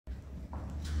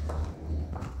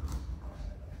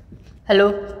Hello,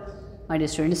 my dear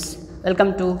students.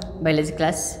 Welcome to biology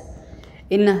class.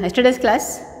 In yesterday's class,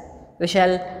 we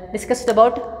shall discuss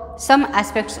about some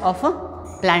aspects of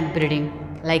plant breeding,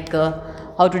 like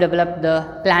how to develop the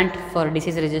plant for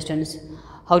disease resistance,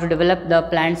 how to develop the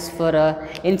plants for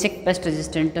insect pest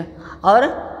resistant, or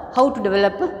how to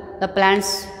develop the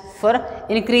plants for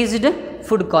increased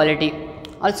food quality.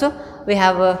 Also, we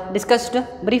have discussed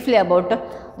briefly about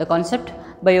the concept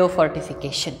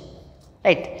biofortification.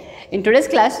 Right. In today's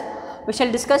class, we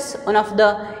shall discuss one of the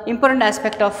important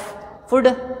aspect of food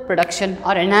production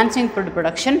or enhancing food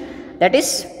production, that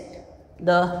is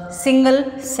the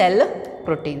single cell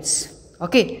proteins.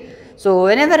 Okay. So,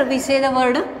 whenever we say the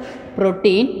word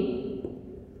protein,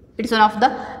 it is one of the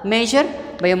major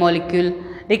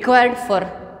biomolecule required for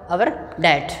our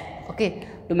diet. Okay.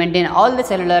 To maintain all the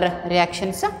cellular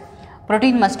reactions,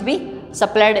 protein must be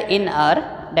supplied in our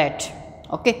diet.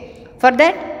 Okay. For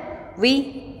that,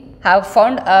 we have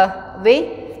found a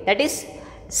way, that is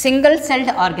single celled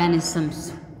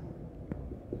organisms.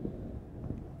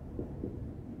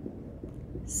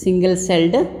 Single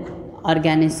celled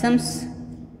organisms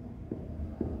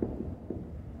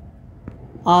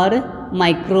or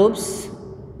microbes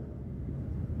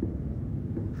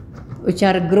which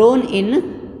are grown in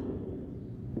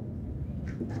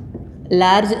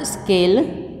large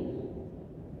scale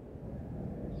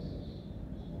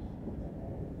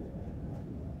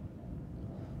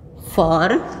for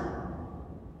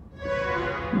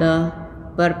the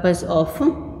purpose of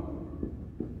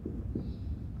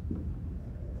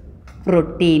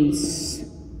proteins.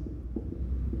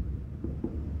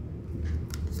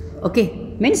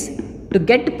 Okay, means to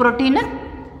get protein,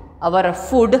 our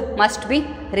food must be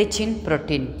rich in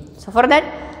protein. So for that,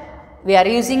 we are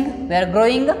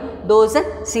growing those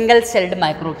single celled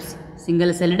microbes,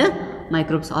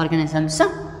 organisms.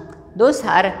 Those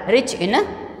are rich in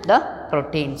the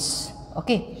proteins.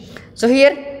 Okay. So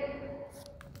here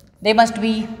they must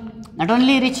be not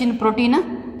only rich in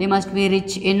protein, they must be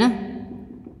rich in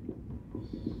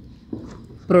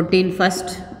protein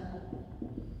first.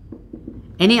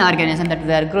 Any organism that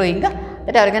we are growing,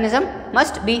 that organism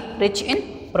must be rich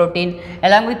in protein.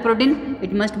 Along with protein,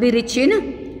 it must be rich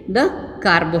in the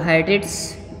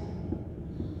carbohydrates.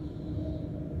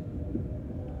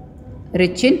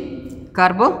 Rich in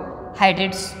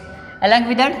carbohydrates. Along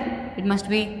with that, it must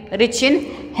be rich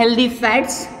in healthy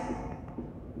fats,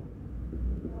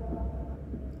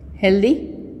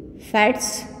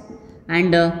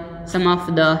 and some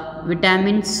of the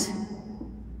vitamins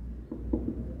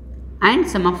and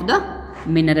some of the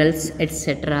minerals,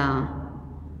 etc.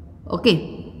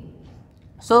 Okay.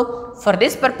 So for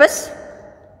this purpose,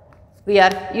 we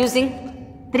are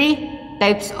using three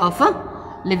types of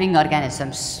living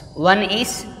organisms. One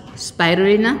is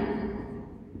spirulina.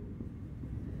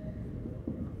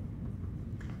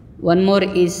 One more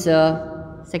is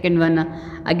second one,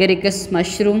 agaricus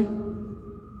mushroom.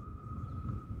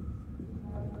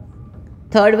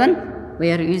 Third one, we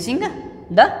are using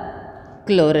the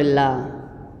chlorella.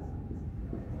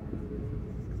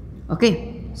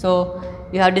 Okay. So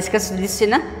you have discussed this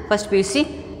in first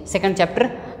PUC, second chapter,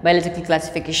 biological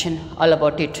classification, all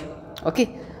about it.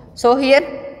 Okay. So here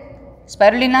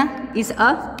spirulina is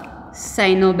a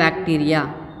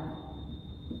cyanobacteria.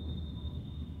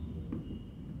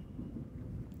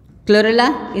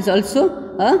 Chlorella is also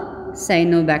a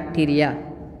cyanobacteria,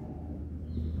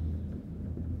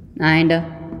 and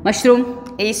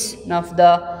mushroom is one of the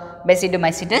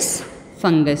basidiomycetes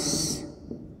fungus.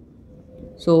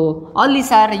 So all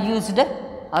these are used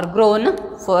or grown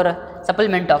for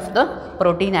supplement of the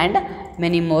protein and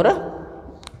many more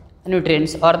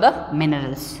nutrients or the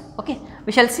minerals. Okay,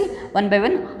 we shall see one by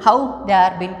one how they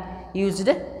are being used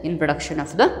in production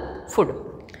of the food.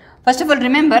 First of all,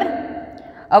 remember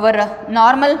our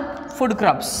normal food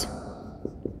crops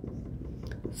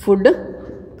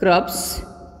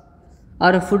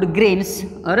or food grains,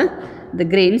 or the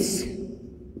grains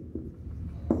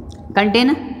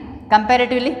contain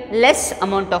comparatively less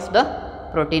amount of the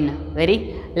protein,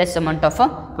 very less amount of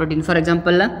protein. For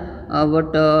example,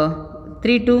 about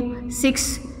 3 to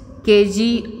 6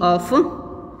 kg of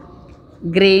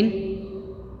grain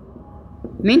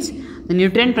means the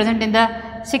nutrient present in the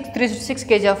 3 to 6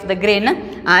 kg of the grain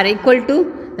are equal to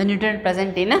the nutrient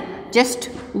present in just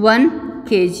 1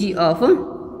 kg of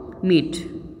meat.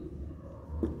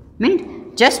 Means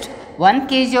just 1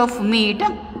 kg of meat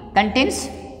contains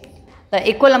the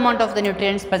equal amount of the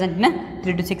nutrients present in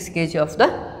 3 to 6 kg of the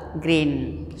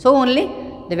grain. So only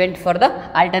they went for the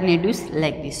alternatives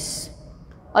like this.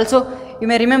 Also, you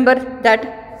may remember that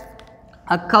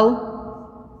a cow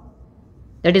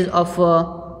that is of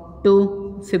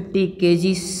 2 50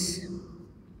 kgs,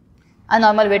 a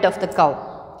normal weight of the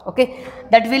cow. Okay,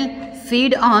 that will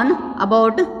feed on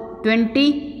about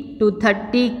 20 to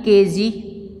 30 kg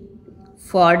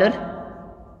fodder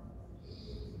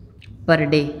per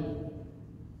day.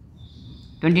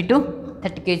 20 to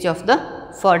 30 kg of the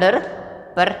fodder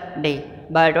per day.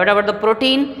 But what about the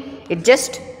protein? It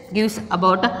just gives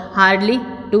about hardly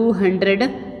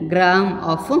 200 gram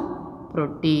of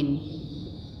protein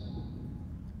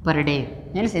per day.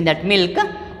 Hence, in that milk,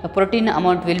 the protein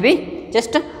amount will be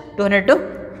just 200 to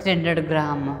 300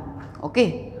 gram.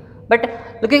 Okay. But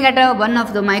looking at one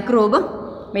of the microbe,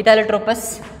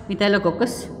 Methylococcus,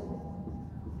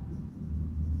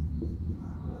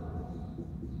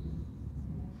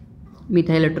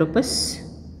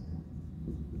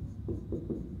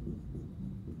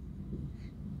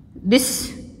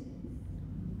 this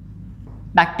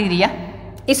bacteria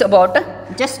is about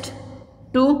just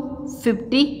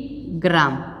 250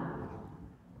 gram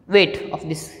weight of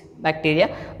this bacteria,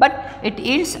 but it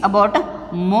yields about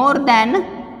more than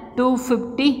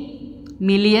 250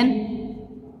 million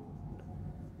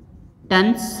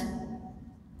tons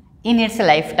in its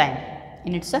lifetime.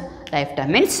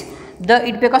 Means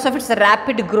because of its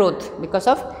rapid growth,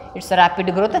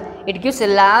 it gives a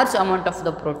large amount of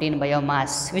the protein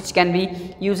biomass, which can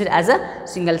be used as a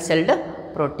single celled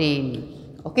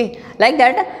protein. Okay, like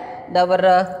that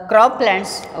our crop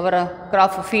plants, our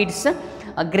crop feeds,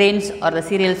 grains or the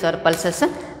cereals or pulses,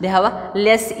 they have a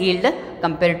less yield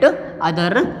compared to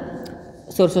other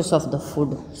sources of the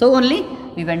food. So only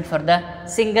we went for the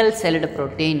single celled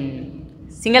protein.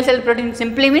 Single celled protein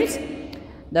simply means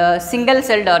the single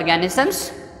celled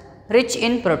organisms rich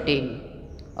in protein.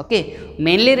 Okay,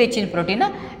 mainly rich in protein.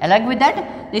 Along with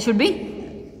that, they should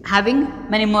be having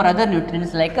many more other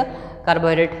nutrients like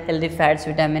carbohydrate, healthy fats,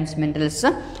 vitamins, minerals,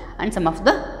 and some of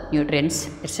the nutrients,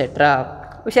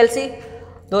 etc. We shall see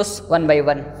those one by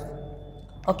one.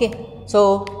 Okay,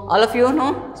 so all of you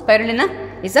know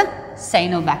spirulina is a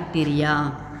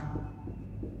cyanobacteria.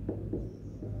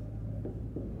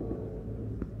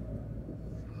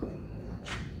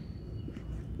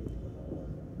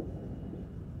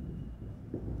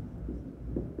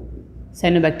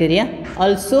 Cyanobacteria,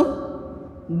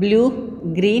 also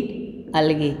blue-green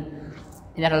algae.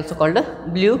 They are also called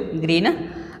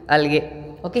blue-green algae.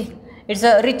 Okay, it's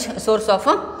a rich source of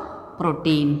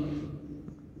protein.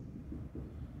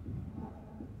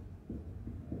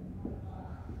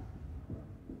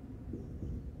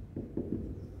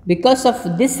 Because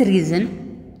of this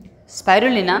reason,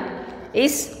 spirulina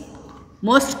is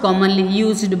most commonly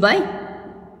used by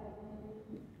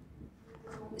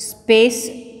space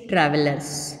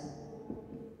travelers.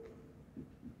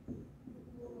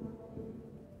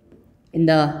 In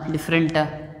the different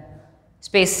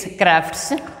space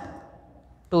crafts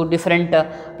to different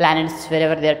planets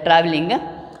wherever they are traveling,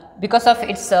 because of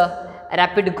its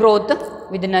rapid growth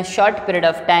within a short period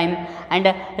of time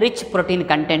and rich protein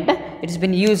content, it has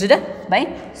been used by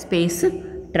space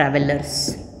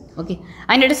travelers. Okay,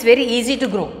 and it is very easy to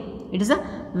grow. It is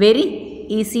very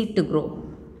easy to grow.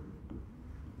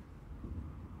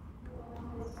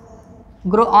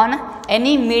 Grow on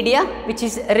any media which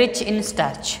is rich in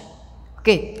starch.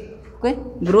 Okay,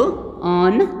 grow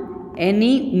on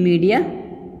any media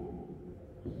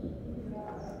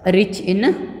rich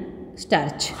in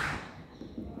starch.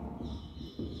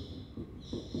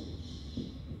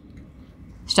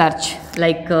 Starch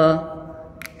like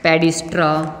paddy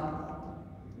straw,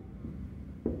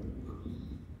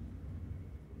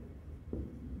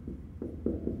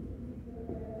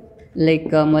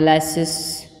 like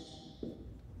molasses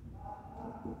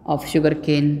of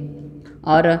sugarcane,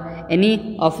 or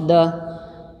any of the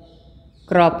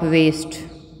crop waste.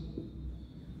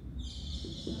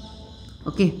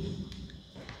 Okay,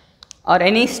 or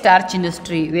any starch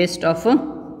industry waste of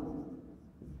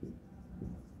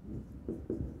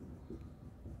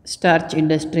starch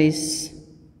industries.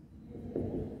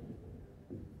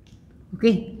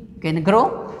 Okay, can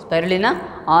grow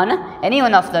spirulina on any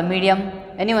one of the medium,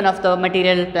 any one of the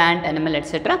material, plant, animal,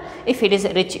 etc. if it is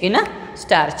rich in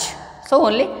starch. So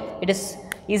only it is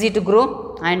easy to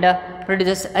grow and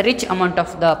produces a rich amount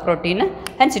of the protein.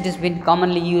 Hence it has been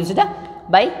commonly used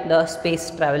by the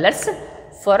space travelers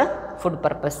for food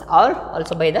purpose, or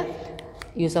also by the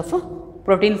use of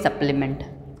protein supplement.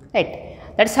 Right.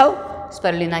 That's how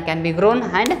spirulina can be grown,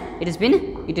 and it has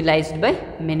been utilized by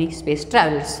many space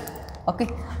travelers. Okay.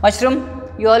 Mushroom,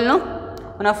 you all know,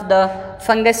 one of the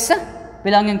fungus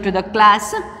belonging to the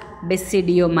class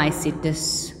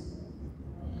Basidiomycetes.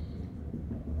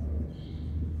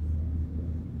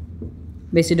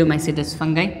 Basidiomycetes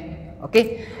fungi.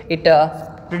 Okay, it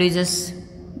produces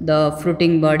the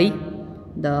fruiting body,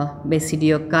 the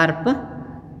basidiocarp,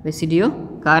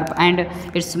 and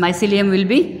its mycelium will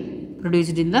be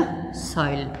produced in the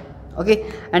soil.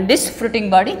 Okay, and this fruiting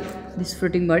body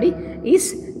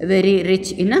is very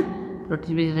rich in a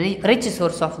protein, rich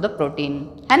source of the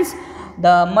protein. Hence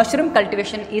the mushroom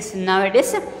cultivation is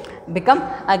nowadays become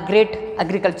a great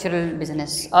agricultural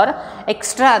business or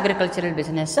extra agricultural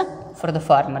business for the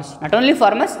farmers. Not only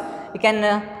farmers, you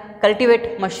can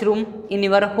cultivate mushroom in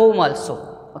your home also.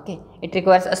 Okay, it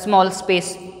requires a small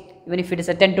space, even if it is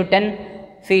a 10 to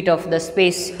 10 feet of the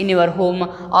space in your home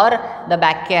or the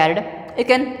backyard, you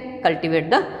can cultivate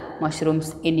the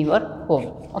mushrooms in your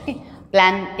home. Okay,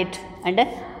 plan it and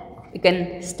you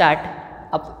can start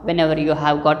up whenever you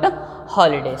have got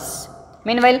holidays.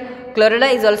 Meanwhile,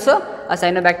 chlorella is also a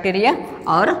cyanobacteria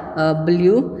or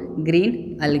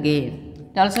blue-green algae.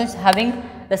 It also is having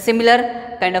the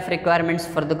similar kind of requirements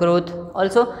for the growth,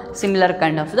 also similar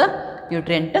kind of the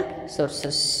nutrient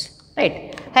sources,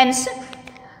 right? Hence,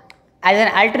 as an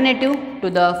alternative to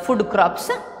the food crops,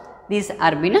 these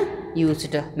are being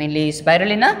used, mainly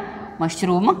spirulina,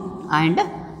 mushroom and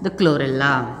the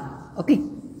chlorella. Okay,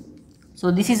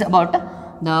 so this is about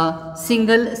the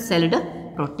single celled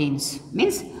proteins,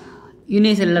 means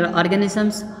unicellular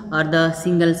organisms or the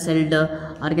single celled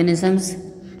organisms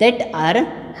that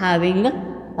are having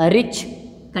a rich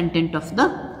content of the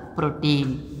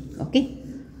protein. Okay,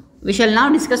 we shall now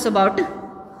discuss about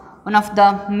one of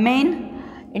the main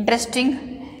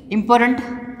interesting important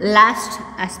last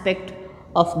aspect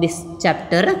of this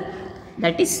chapter,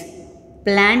 that is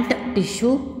plant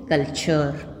tissue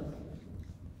culture.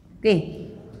 Okay,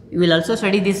 we will also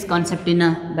study this concept in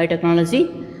biotechnology.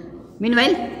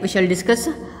 Meanwhile, we shall discuss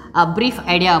a brief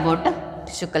idea about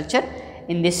tissue culture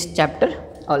in this chapter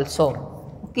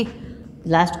also. Okay,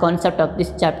 last concept of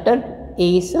this chapter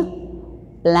is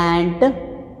plant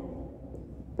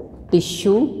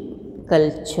tissue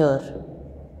culture.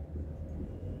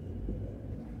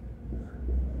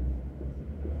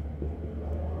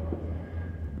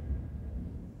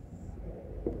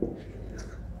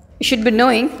 You should be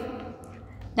knowing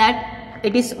that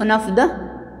it is one of the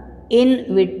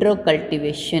in vitro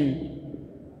cultivation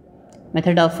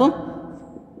method of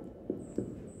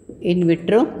in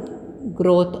vitro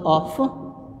growth of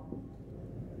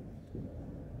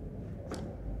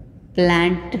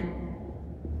plant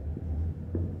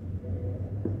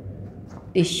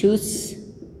tissues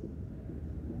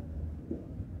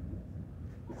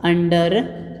under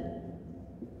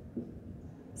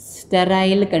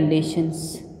sterile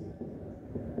conditions.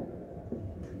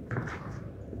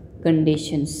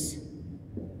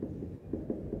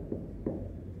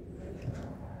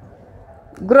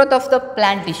 Growth of the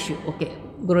plant tissue. Okay,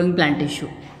 growing plant tissue.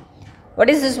 What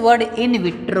is this word in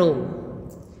vitro?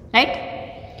 Right?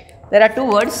 There are two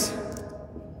words,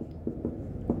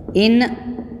 in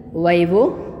vivo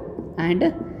and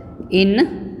in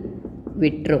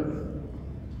vitro.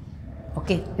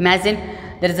 Okay, imagine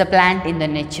there is a plant in the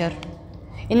nature.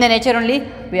 In the nature only,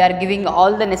 we are giving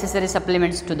all the necessary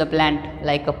supplements to the plant,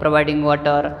 like providing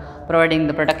water, providing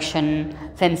the protection,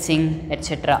 fencing,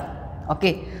 etc.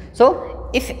 Okay, so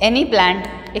if any plant,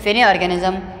 if any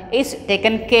organism is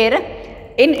taken care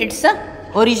in its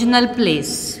original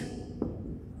place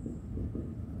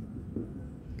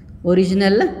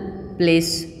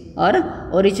or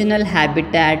original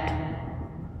habitat,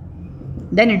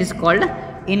 then it is called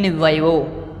in vivo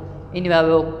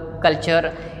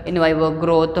culture, in vivo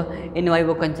growth, in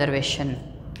vivo conservation.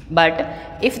 But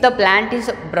if the plant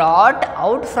is brought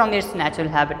out from its natural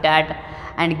habitat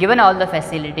and given all the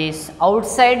facilities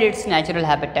outside its natural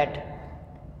habitat,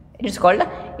 it is called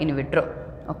in vitro.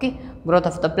 Okay, growth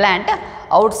of the plant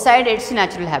outside its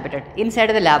natural habitat, inside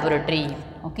the laboratory.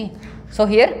 Okay, so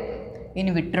here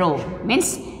in vitro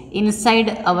means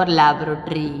inside our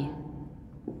laboratory,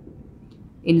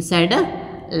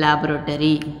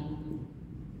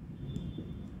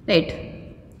 right?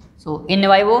 So in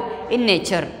vivo in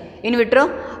nature, in vitro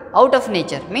out of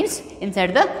nature, means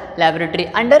inside the laboratory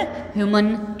under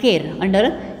human care,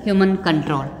 under human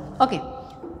control. Okay,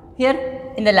 here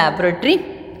in the laboratory,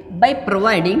 by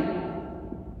providing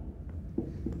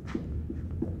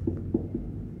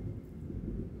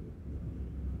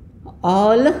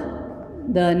all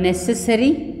the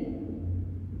necessary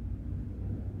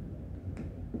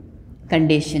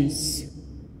conditions.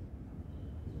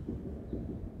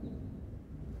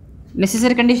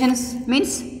 Necessary conditions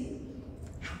means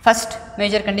first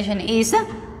major condition is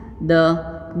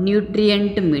the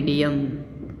nutrient medium.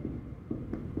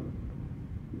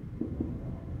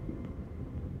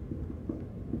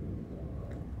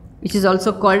 Which is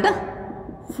also called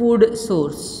food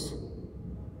source.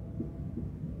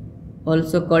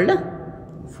 also called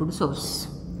food source.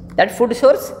 That food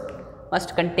source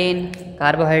must contain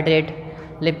carbohydrate,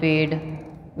 lipid,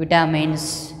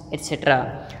 vitamins,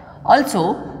 etc. Also,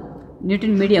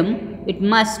 nutrient medium, it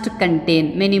must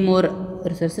contain many more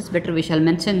resources. Better we shall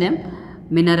mention them: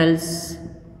 minerals,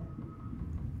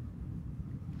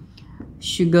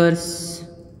 sugars,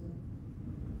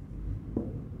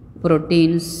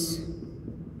 proteins.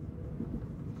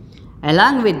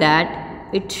 Along with that,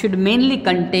 it should mainly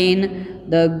contain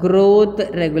the growth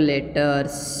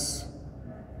regulators.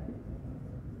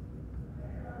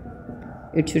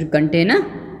 It should contain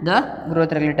the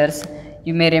growth regulators.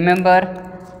 You may remember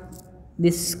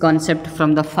this concept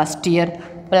from the first year,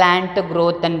 plant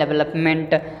growth and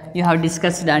development. You have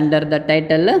discussed under the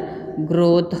title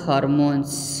growth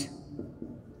hormones.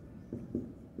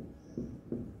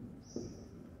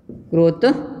 Growth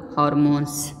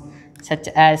hormones such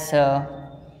as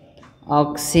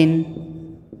auxin,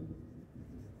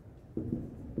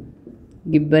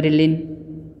 gibberellin,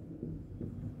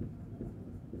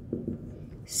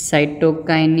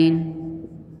 cytokinin,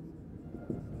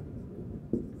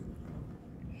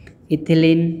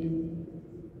 ethylene,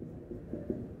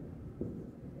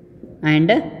 and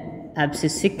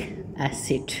abscisic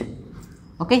acid.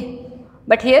 Okay,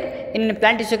 but here in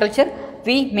plant tissue culture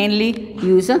we mainly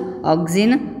use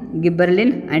auxin,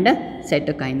 gibberellin, and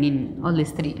cytokinin. All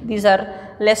these three. These are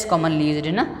less commonly used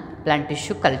in plant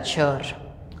tissue culture.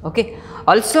 Okay.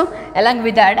 Also, along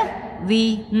with that,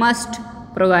 we must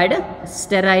provide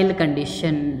sterile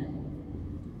condition.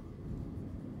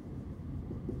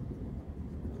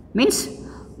 Means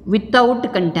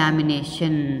without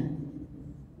contamination.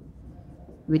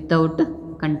 Without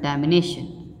contamination.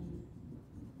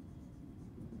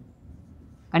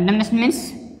 Contamination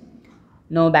means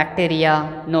no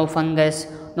bacteria, no fungus,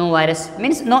 no virus,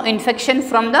 means no infection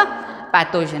from the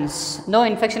pathogens, no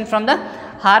infection from the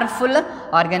harmful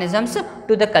organisms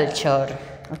to the culture.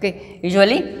 Okay,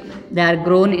 usually they are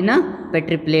grown in a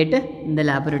Petri plate in the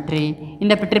laboratory. In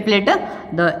the Petri plate,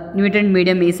 the nutrient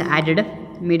medium is added.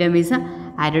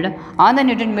 On the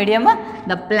nutrient medium,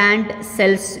 the plant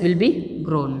cells will be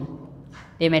grown.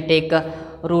 They may take a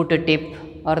root tip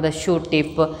or the shoot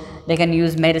tip. They can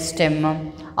use meristem,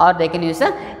 or they can use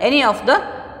any of the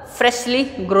freshly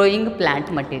growing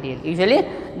plant material. Usually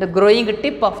the growing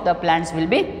tip of the plants will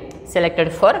be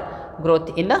selected for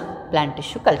growth in the plant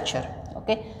tissue culture.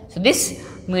 Okay, so this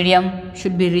medium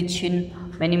should be rich in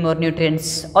many more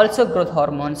nutrients, also growth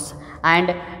hormones,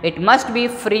 and it must be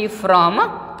free from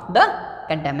the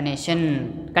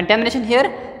contamination. Contamination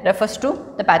here refers to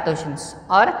the pathogens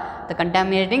or the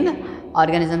contaminating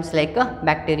organisms like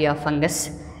bacteria,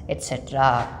 fungus,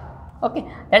 etc. Okay,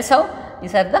 that's how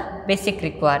these are the basic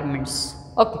requirements.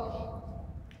 Okay,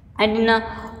 and in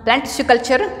plant tissue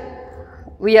culture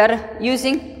we are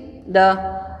using the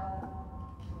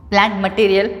plant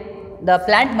material. The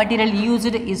plant material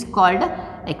used is called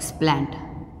explant.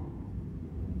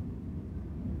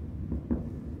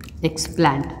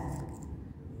 Explant,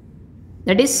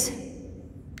 that is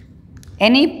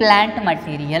any plant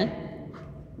material,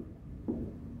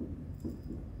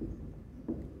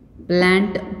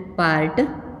 plant part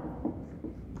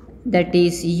that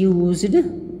is used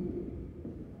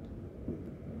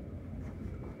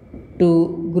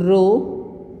to grow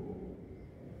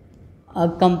a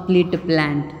complete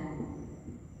plant.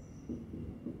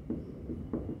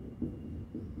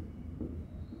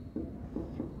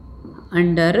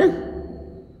 Under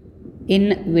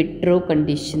in vitro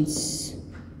conditions.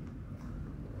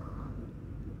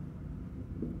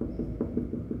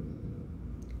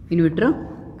 In vitro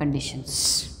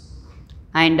conditions.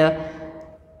 And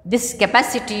this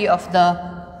capacity of the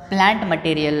plant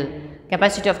material,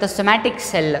 capacity of the somatic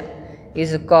cell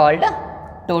is called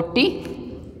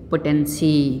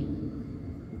totipotency.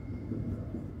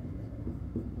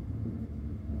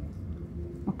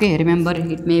 Okay, remember,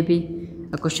 it may be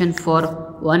a question for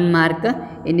 1 mark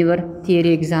in your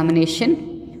theory examination.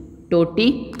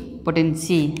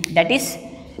 Totipotency, that is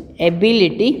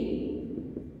ability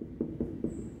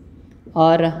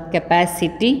or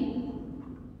capacity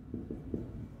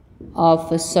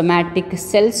of somatic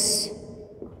cells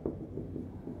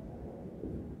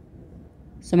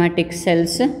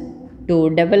to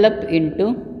develop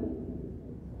into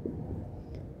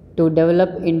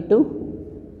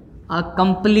a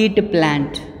complete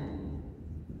plant,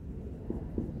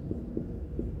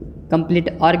 complete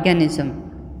organism.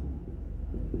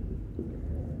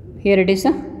 Here it is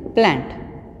a plant,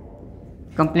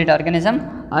 complete organism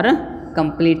or a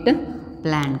complete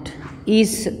plant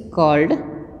is called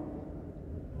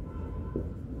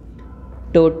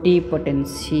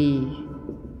totipotency.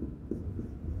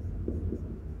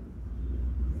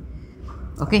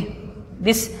 Okay,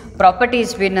 this property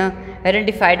has been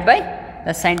identified by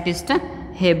the scientist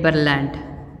Haberland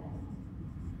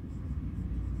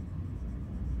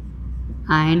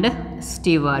and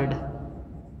Stewart.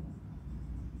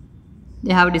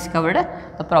 They have discovered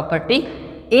the property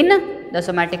in the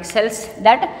somatic cells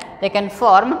that they can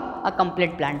form a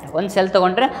complete plant. One cell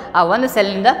ತಗೊಂಡ್ರೆ ಆ ಒಂದು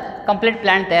ಸೆಲ್ಲಿಂದ complete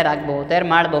plant ತಯಾರು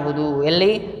ಮಾಡಬಹುದು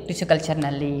ಎಲ್ಲಿ tissue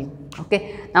ಕಲ್ಚರ್ನಲ್ಲಿ. Okay,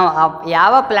 ನಾವು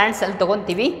ಯಾವ plant cell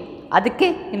ತೊಗೊತೀವಿ ಅದಕ್ಕೆ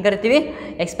ಏನು ಕರಿತೀವಿ,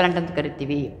 ಎಕ್ಸ್ಪ್ಲಾಂಟ್ ಅಂತ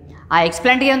ಕರಿತೀವಿ. ಆ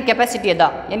ಎಕ್ಸ್ಪ್ಲಾಂಟ್ಗೆ ಒಂದು ಕೆಪಾಸಿಟಿ ಅದ.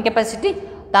 ಏನು ಕೆಪಾಸಿಟಿ?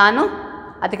 ತಾನು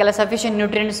ಅದಕ್ಕೆಲ್ಲ ಸಫಿಷಿಯೆಂಟ್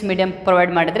ನ್ಯೂಟ್ರಿಯೆಂಟ್ಸ್ ಮೀಡಿಯಮ್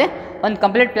ಪ್ರೊವೈಡ್ ಮಾಡಿದರೆ ಒಂದು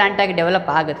ಕಂಪ್ಲೀಟ್ ಪ್ಲಾಂಟಾಗಿ ಡೆವಲಪ್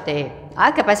ಆಗುತ್ತೆ. ಆ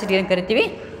ಕೆಪಾಸಿಟಿ ಏನು ಕರಿತೀವಿ?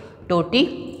 ಟೋಟಿ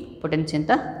ಪೊಟೆನ್ಸಿ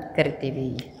ಅಂತ ಕರಿತೀವಿ.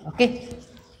 Okay,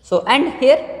 so and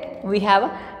here we have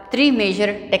 3 major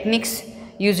techniques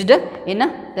used in a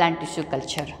plant tissue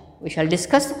culture. We shall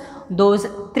discuss those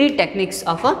 3 techniques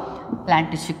of a plant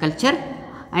tissue culture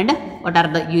and what are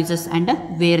the uses and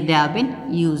where they have been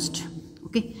used.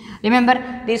 Okay, remember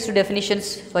these 2 definitions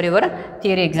for your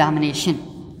theory examination.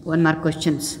 One more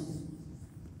questions.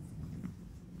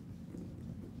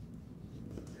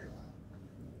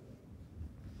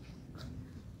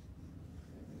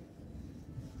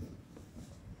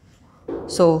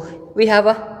 So we have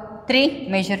 3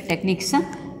 major techniques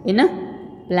in a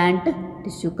plant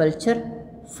tissue culture.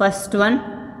 First one,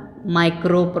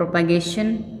 micropropagation.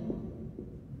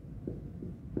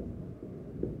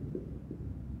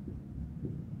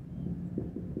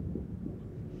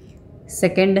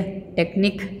 Second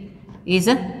technique is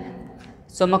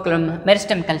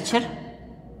meristem culture.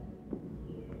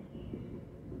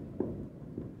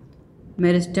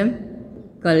 Meristem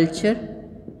culture.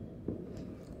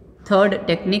 Third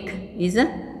technique is a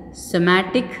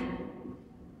somatic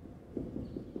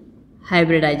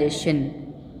hybridization.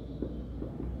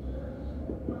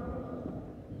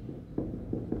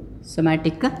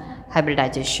 Somatic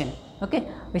hybridization. Okay,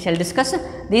 we shall discuss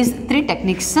these 3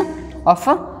 techniques of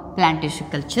plant tissue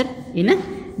culture in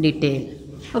detail.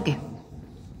 Okay,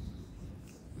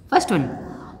 first one,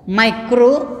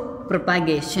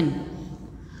 micropropagation.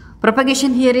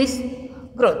 Propagation here is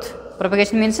growth.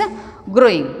 Propagation means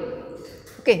growing.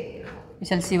 Okay, we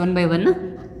shall see one by one.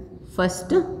 First,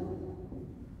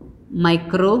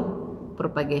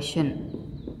 micropropagation.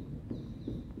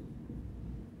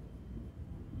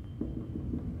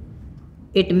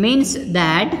 It means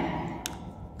that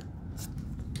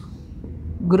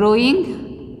growing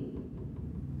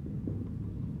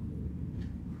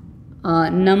a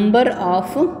number of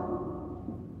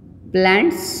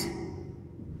plants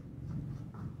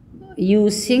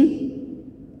using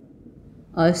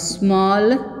a small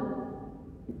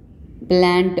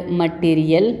plant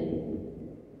material,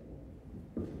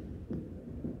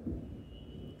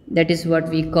 that is what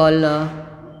we call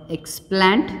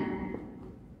explant,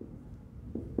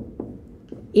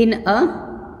 in a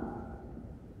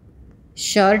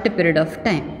short period of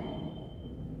time.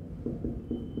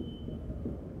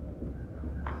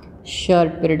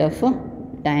 Short period of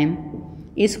time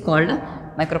is called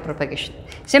micropropagation.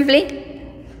 Simply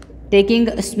taking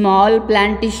a small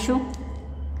plant tissue,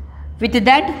 with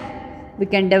that we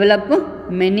can develop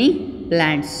many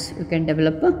plants. We can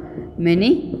develop many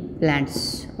plants.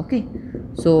 Okay,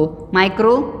 so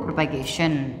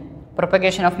micropropagation,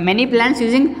 propagation of many plants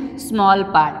using small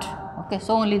part. Okay,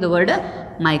 so only the word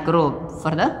micro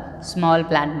for the small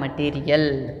plant material.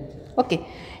 Okay,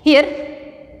 here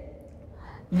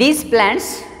these plants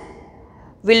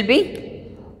will be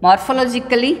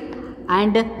morphologically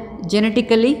and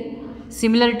genetically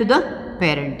similar to the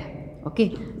parent. Okay,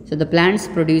 so the plants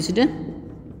produced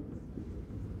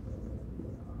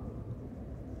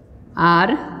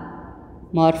are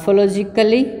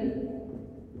morphologically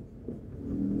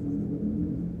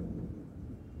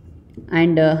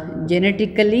and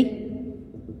genetically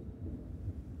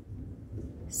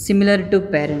similar to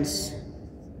parents.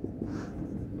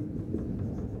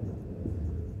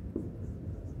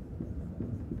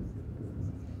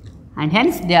 And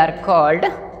hence they are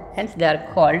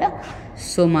called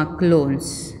soma clones.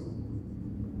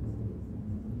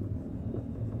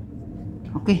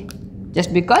 Okay,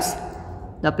 just because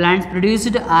the plants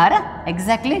produced are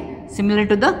exactly similar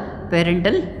to the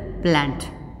parental plant,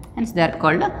 hence they are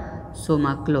called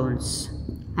soma clones.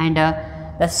 And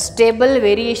the stable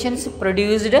variations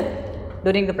produced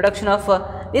during the production of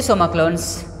the soma clones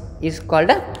is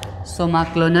called soma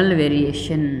clonal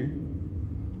variation.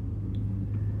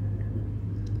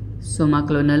 Soma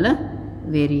clonal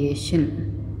variation.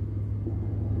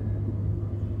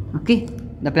 Okay,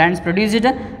 the plants produced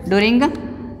during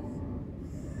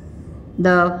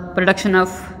the production of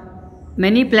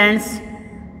many plants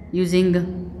using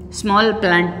small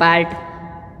plant part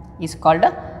is called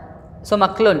a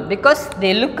soma clone, because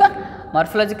they look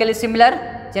morphologically similar,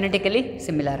 genetically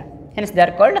similar, hence they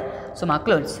are called soma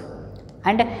clones.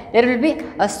 And there will be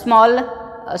a small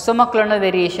soma clonal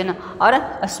variation or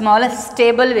a small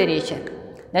stable variation.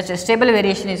 That is, a stable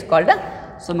variation is called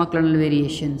soma clonal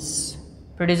variations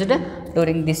produced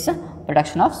during this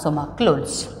production of soma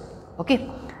clones. Okay,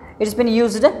 it has been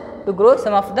used to grow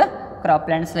some of the crop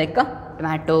plants like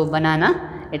tomato,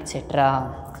 banana,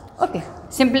 etc. Okay,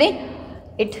 simply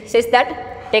it says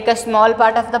that take a small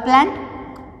part of the plant,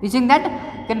 using that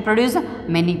you can produce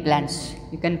many plants.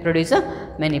 You can produce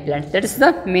many plants. That is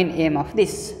the main aim of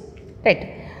this,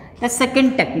 right? The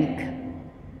second technique,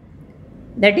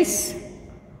 that is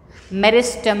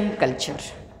meristem culture.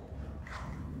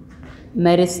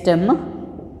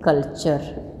 Meristem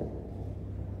culture.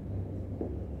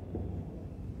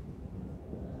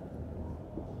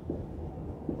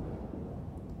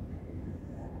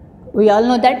 We all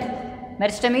know that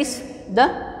meristem is the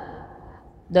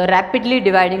rapidly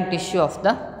dividing tissue of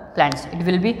the plants. It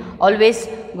will be always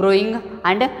growing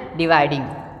and dividing,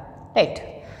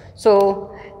 right?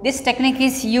 So this technique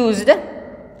is used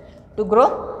to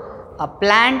grow a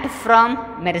plant from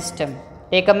meristem.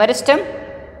 Take a meristem,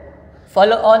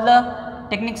 follow all the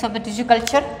techniques of the tissue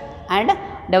culture and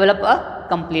develop a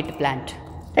complete plant,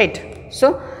 right?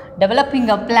 So developing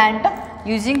a plant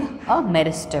using a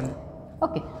meristem.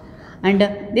 Okay, and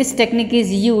this technique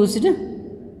is used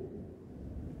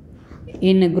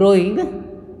in growing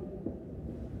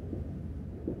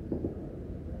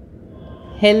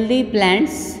healthy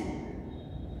plants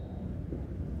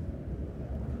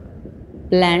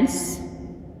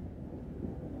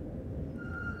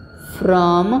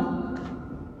from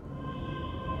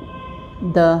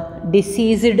the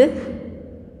diseased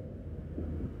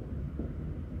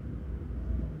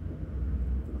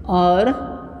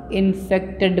or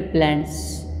infected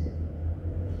plants.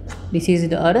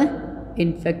 Diseased or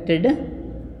infected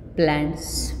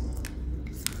plants.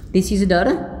 Diseased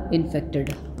or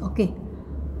infected. Okay.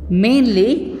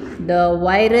 Mainly the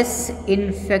virus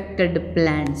infected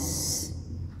plants.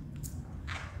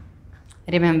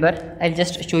 Remember, I'll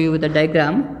just show you the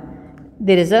diagram.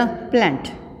 There is a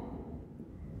plant.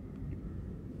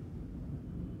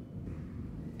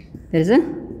 There is a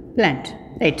plant,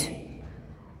 right?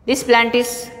 This plant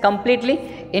is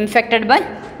completely infected by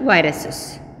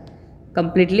viruses.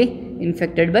 Completely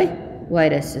infected by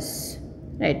viruses,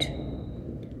 right?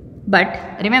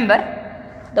 But remember,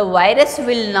 the virus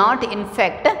will not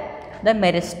infect the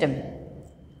meristem,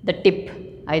 the tip,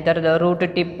 either the root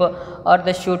tip or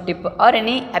the shoot tip or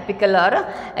any apical or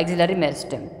axillary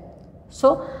meristem.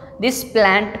 So this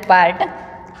plant part,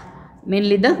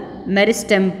 mainly the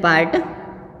meristem part,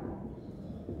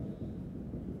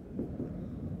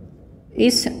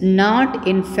 is not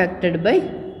infected by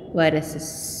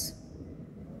viruses.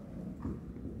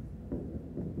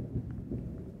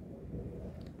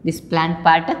 This plant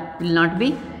part will not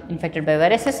be infected by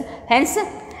viruses, hence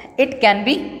it can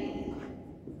be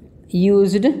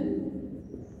used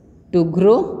to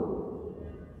grow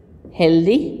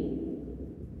healthy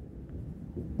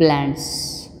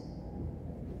plants.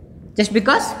 Just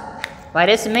because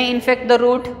virus may infect the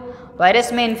root,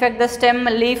 virus may infect the stem,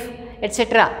 leaf,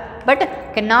 etc., but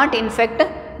cannot infect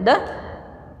the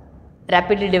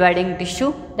rapidly dividing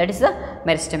tissue, that is the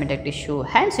meristematic tissue.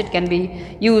 Hence it can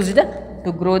be used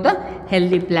to grow the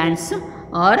healthy plants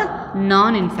or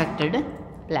non-infected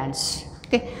plants.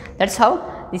 Okay, that's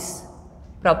how this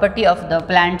property of the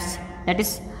plants, that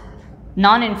is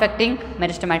non-infecting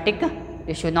meristematic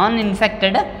tissue,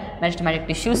 non-infected meristematic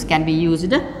tissues, can be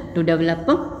used to develop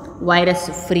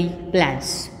virus-free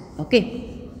plants.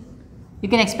 Okay, you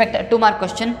can expect 2 mark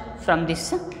question from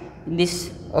this.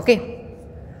 Okay,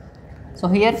 so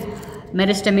here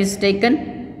meristem is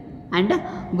taken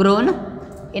and grown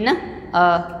in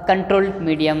a controlled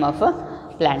medium of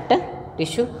plant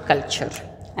tissue culture.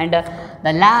 And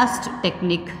the last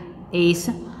technique is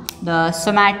the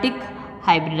somatic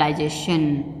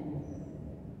hybridization.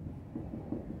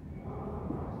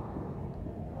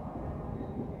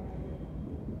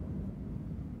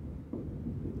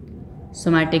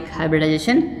 Somatic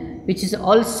hybridization, which is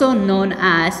also known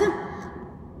as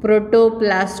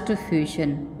protoplast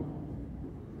fusion.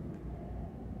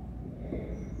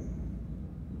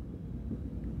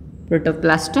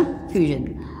 Protoplast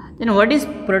fusion. Then what is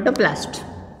protoplast?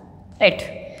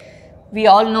 Right. We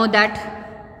all know that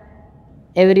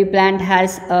every plant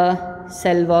has a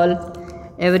cell wall,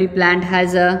 every plant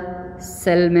has a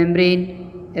cell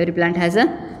membrane, every plant has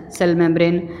a cell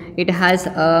membrane, it has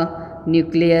a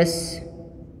nucleus,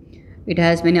 it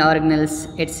has many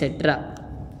organelles, etc.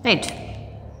 Right.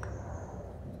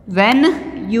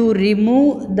 when you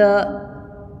remove the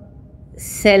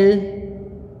cell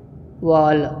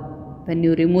wall, when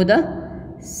you remove the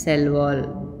cell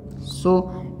wall,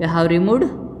 so you have removed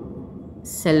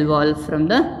cell wall from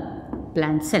the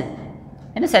plant cell.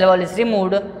 When the cell wall is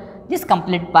removed, this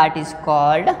complete part is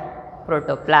called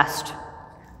protoplast.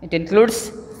 It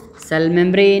includes cell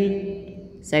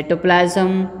membrane,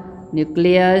 cytoplasm,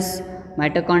 nucleus,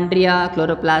 mitochondria,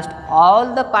 chloroplast,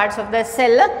 all the parts of the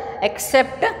cell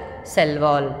except cell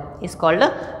wall is called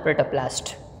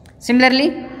protoplast.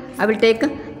 Similarly, I will take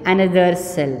another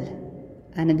cell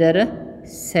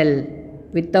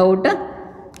without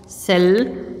cell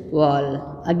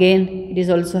wall. Again, it is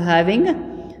also having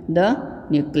the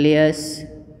nucleus,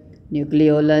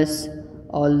 nucleolus,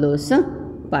 all those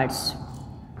parts.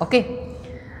 Okay,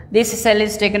 this cell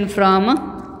is taken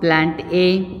from plant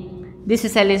A. This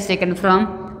cell is taken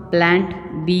from plant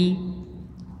B,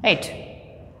 right?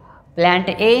 Plant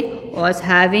A was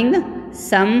having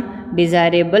some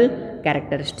desirable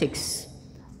characteristics.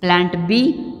 Plant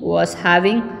B was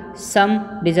having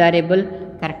some desirable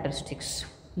characteristics.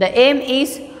 The aim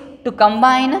is to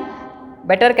combine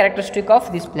better characteristic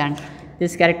of this plant.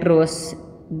 This character was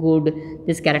good,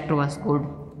 this character was good,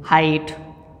 height,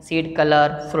 seed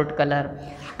color, fruit color,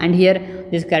 and here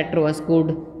this character was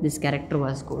good, this character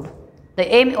was good. The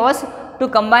aim was to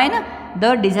combine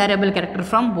the desirable character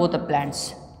from both the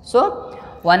plants. So,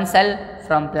 one cell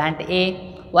from plant A,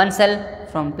 one cell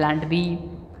from plant B.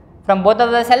 From both of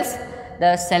the cells,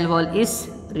 the cell wall is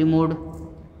removed.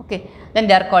 Okay, then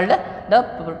they are called the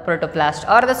protoplast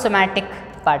or the somatic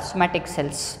parts, somatic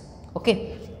cells.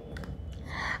 Okay,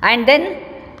 and then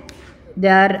they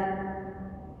are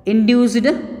induced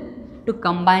to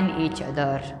combine each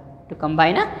other.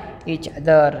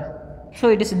 So,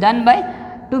 it is done by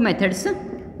two methods.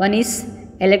 One is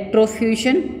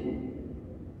electrofusion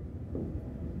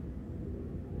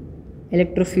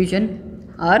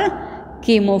or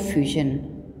chemofusion.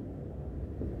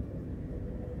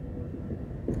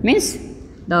 Means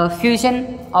the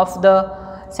fusion of the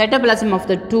cytoplasm of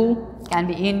the two can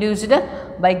be induced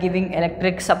by giving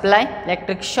electric supply,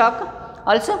 electric shock,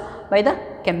 also by the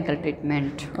chemical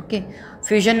treatment. Okay,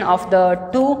 fusion of the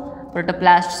two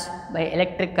protoplasts by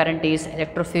electric current is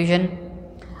electrofusion,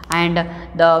 and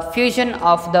the fusion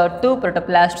of the two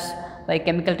protoplasts by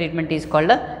chemical treatment is called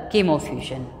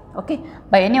chemofusion. Okay,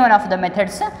 by any one of the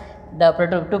methods the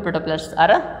two protoplasts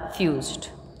are fused.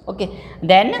 Okay,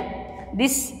 then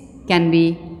this can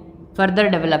be further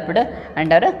developed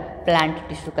under plant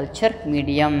tissue culture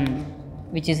medium,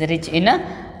 which is rich in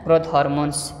growth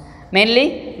hormones.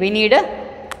 Mainly we need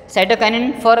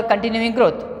cytokinin for continuing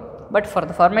growth, but for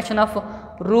the formation of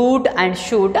root and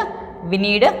shoot we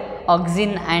need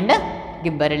auxin and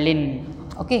gibberellin.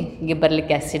 Okay, gibberellic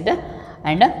acid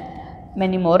and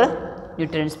many more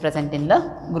nutrients present in the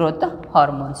growth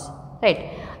hormones,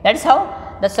 right? That is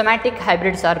how the somatic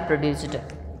hybrids are produced.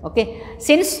 Okay,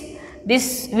 since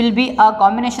this will be a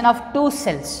combination of two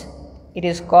cells, it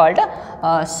is called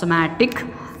a somatic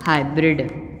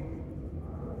hybrid.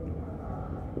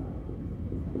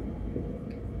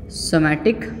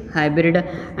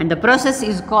 And the process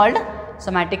is called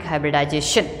somatic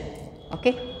hybridization.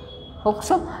 Okay,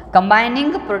 so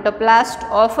combining protoplast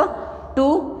of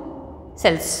two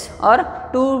cells or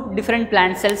two different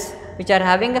plant cells which are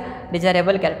having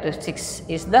desirable characteristics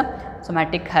is the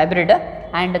somatic hybrid,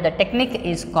 and the technique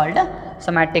is called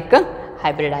somatic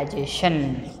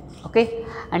hybridization. Okay,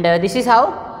 and this is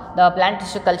how the plant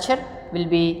tissue culture will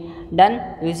be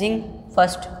done using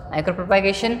first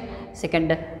micropropagation,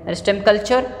 second stem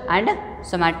culture and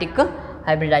somatic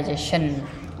hybridization.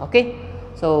 Okay,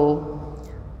 so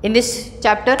in this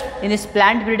chapter, in this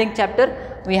plant breeding chapter,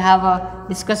 we have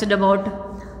discussed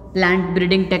about plant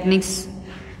breeding techniques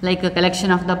like a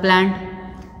collection of the plant,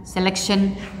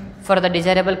 selection for the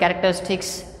desirable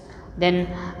characteristics, then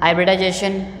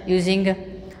hybridization using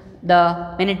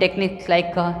the many techniques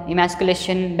like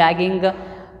emasculation, bagging,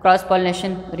 cross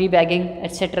pollination, rebagging,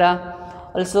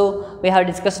 etc. Also we have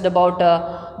discussed about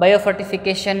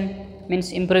biofortification,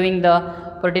 means improving the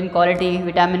protein quality,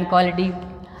 vitamin quality,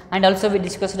 and also we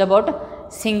discussed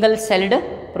about single celled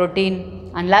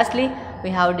protein, and lastly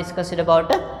we have discussed about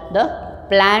the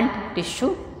plant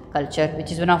tissue culture,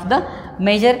 which is one of the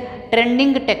major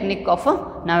trending technique of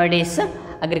nowadays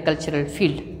agricultural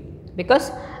field, because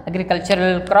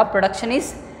agricultural crop production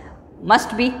is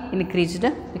must be increased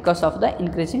because of the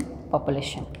increasing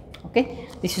population. Okay,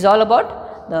 this is all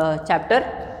about the chapter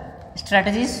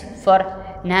strategies for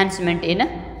enhancement in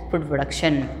food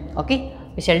production. Okay,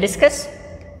 we shall discuss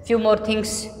few more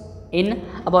things in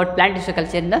about plant tissue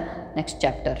culture in the next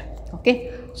chapter.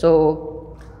 Okay,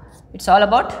 so it's all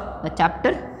about the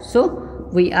chapter. So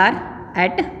we are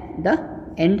at the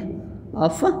end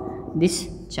of this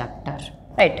chapter,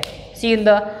 right? See you in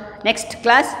the next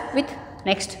class with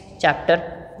next chapter,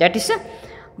 that is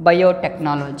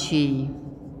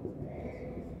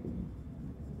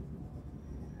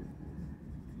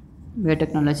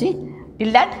biotechnology.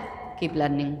 Till that, keep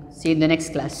learning. See you in the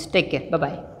next class. Take care. Bye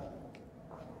bye.